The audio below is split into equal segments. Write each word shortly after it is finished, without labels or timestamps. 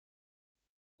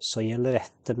så gjelder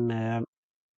dette med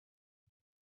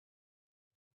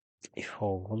i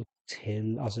forhold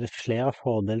til, altså det er flere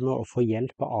fordeler med å få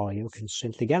hjelp av AI og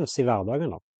kunstig intelligens i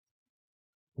hverdagen.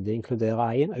 Det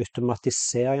inkluderer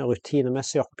automatisering av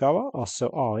rutinemessige oppgaver, altså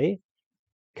AI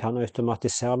kan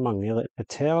automatisere mange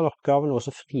repeterende oppgaver, noe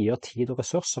som frigjør tid og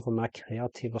ressurser for mer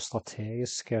kreative og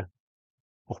strategiske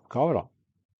oppgaver.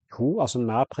 2, altså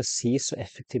mer presis og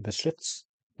effektiv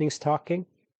beslutningstaking.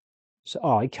 Så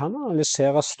AI kan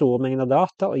analysere store mengder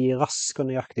data og gi raske og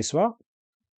nøyaktige svar.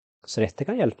 Så dette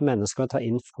kan hjelpe mennesker å ta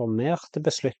informerte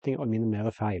beslutninger og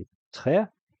minimere feil. 3,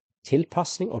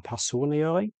 tilpassing og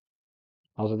personliggjøring.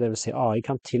 Altså det vil si AI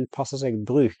kan tilpasse seg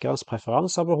brukerens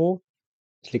preferanser og behov,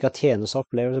 slik at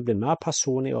tjenesteopplevelser blir mer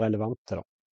personlige og relevante.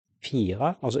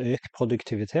 4, altså økt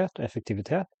produktivitet og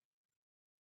effektivitet.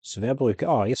 Så ved å bruke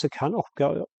AI så kan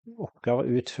oppgaver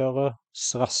utføres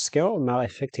raskere og mer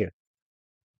effektivt,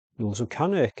 noe som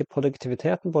kan øke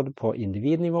produktiviteten både på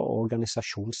individnivå og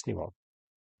organisasjonsnivå.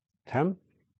 5,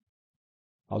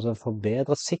 altså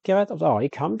forbedret sikkerhet. At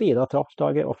AI kan bidra til å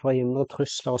oppdage og forhindre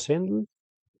trusler og svindel,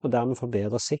 og dermed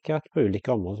forbedre sikkerhet på ulike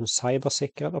områder som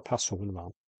cybersikkerhet og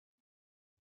personvern.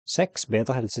 6,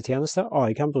 bedre helsetjenester.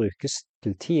 AI kan brukes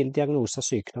til tidlig diagnose av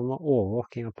sykdommer,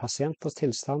 overvåking av pasienters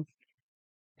tilstand,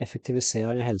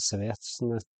 effektivisering av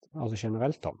helsevesenet, altså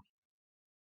generelt om.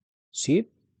 7,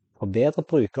 forbedret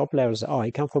brukeropplevelse.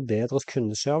 AI kan forbedre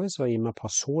kundeservice og gi mer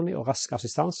personlig og rask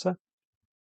assistanse,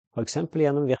 for eksempel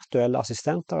gjennom virtuelle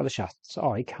assistenter eller chat. Så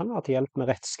AI kan være til hjelp med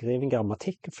rettskriving,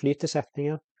 grammatikk og flyt i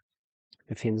setninger.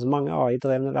 Det finnes mange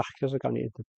AI-drevne verktøy som kan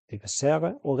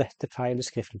identifisere og rette feil i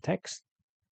skriftlig tekst,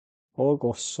 og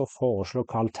også foreslå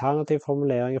alternative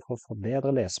formuleringer for å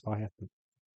forbedre lesbarheten.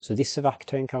 Så disse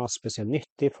verktøyene kan være spesielt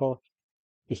nyttige for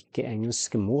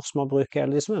ikke-engelske morsmålbrukere,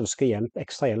 eller de som ønsker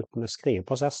ekstra hjelp med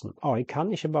skriveprosessen. AI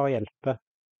kan ikke bare hjelpe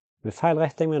med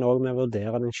feilretting, men også med å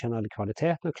vurdere den generelle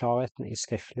kvaliteten og klarheten i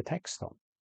skriftlig tekst.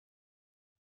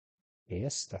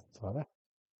 Yes, dette var det.